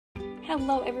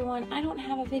Hello everyone, I don't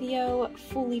have a video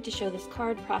fully to show this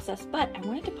card process, but I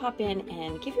wanted to pop in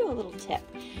and give you a little tip.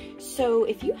 So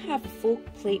if you have a full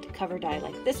plate cover die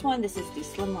like this one, this is the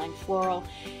Slimline Floral,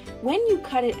 when you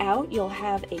cut it out, you'll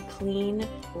have a clean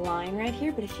line right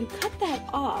here, but if you cut that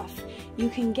off, you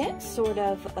can get sort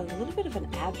of a little bit of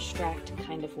an abstract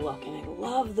kind of look, and I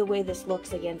love the way this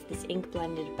looks against this ink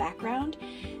blended background.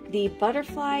 The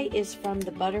butterfly is from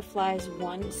the Butterflies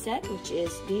 1 set, which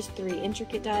is these 3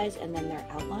 intricate dies and then their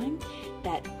outline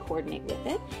that coordinate with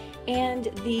it. And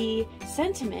the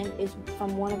sentiment is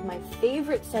from one of my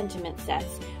favorite sentiment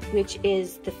sets, which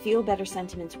is the Feel Better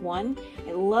Sentiments 1.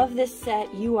 I love this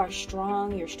set. You are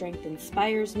strong, your strength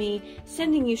inspires me,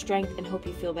 sending you strength and hope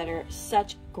you feel better.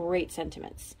 Such great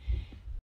sentiments.